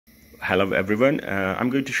Hello everyone, I'm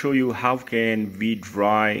going to show you how can we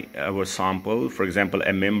dry our sample, for example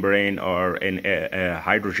a membrane or a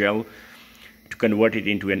hydrogel, to convert it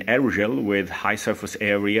into an aerogel with high surface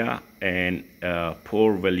area and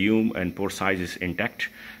pore volume and pore size is intact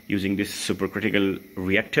using this supercritical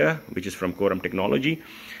reactor, which is from Quorum technology.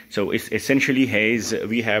 So it essentially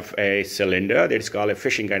we have a cylinder that is called a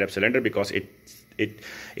fishing kind of cylinder because it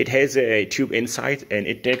has a tube inside and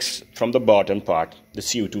it takes from the bottom part the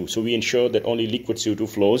CO2. So we ensure that only liquid CO2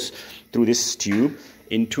 flows through this tube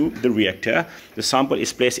into the reactor. The sample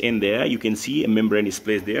is placed in there. You can see a membrane is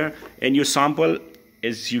placed there, and your sample,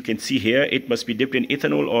 as you can see here, it must be dipped in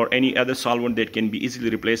ethanol or any other solvent that can be easily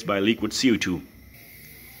replaced by liquid CO2.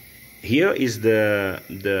 Here is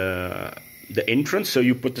the entrance. So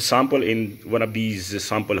you put the sample in one of these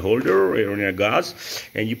sample holder or in a gauze,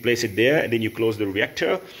 and you place it there, and then you close the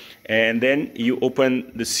reactor, and then you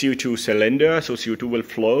open the CO2 cylinder, so CO2 will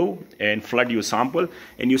flow and flood your sample,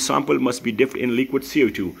 and your sample must be dipped in liquid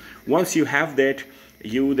CO2. Once you have that,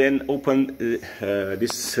 you then open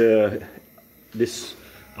this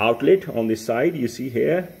outlet on this side, you see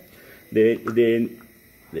here. Then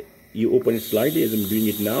you open it slightly, as I'm doing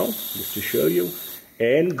it now, just to show you,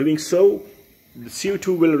 and doing so, the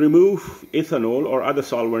CO2 will remove ethanol or other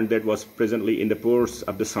solvent that was presently in the pores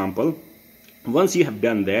of the sample. Once you have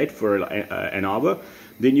done that for an hour,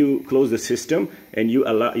 then you close the system and you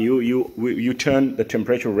turn the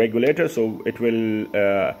temperature regulator, so it will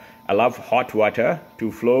allow hot water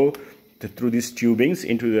to flow through these tubings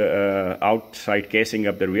into the outside casing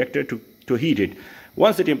of the reactor to heat it.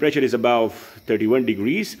 Once the temperature is above 31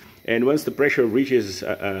 degrees, and once the pressure reaches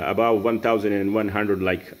above 1100,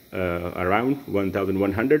 like around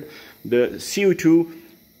 1100, the CO2,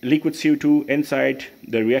 liquid CO2 inside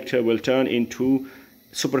the reactor will turn into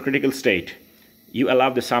supercritical state. You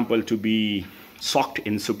allow the sample to be soaked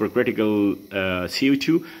in supercritical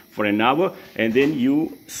CO2 for an hour, and then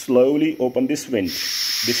you slowly open this vent,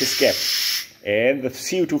 this escape, and the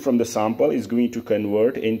CO2 from the sample is going to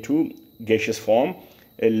convert into gaseous form,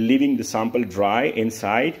 leaving the sample dry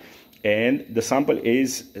inside, and the sample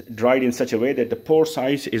is dried in such a way that the pore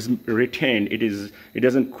size is retained. It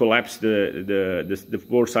doesn't collapse the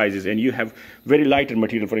pore sizes, and you have very lighter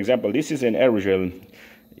material. For example, this is an aerogel.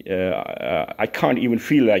 I can't even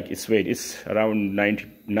feel like its weight. It's around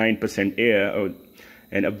 99% air,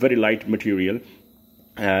 and a very light material.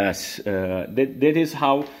 That is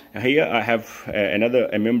how. Here I have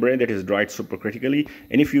a membrane that is dried supercritically,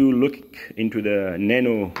 and if you look into the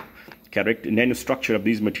nano structure of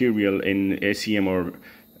this material in ACM or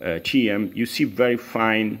TM, you see very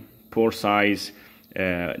fine pore size,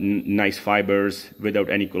 nice fibers without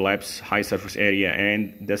any collapse, high surface area,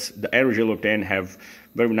 and the aerogel obtained have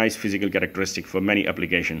very nice physical characteristic for many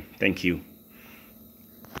applications. Thank you.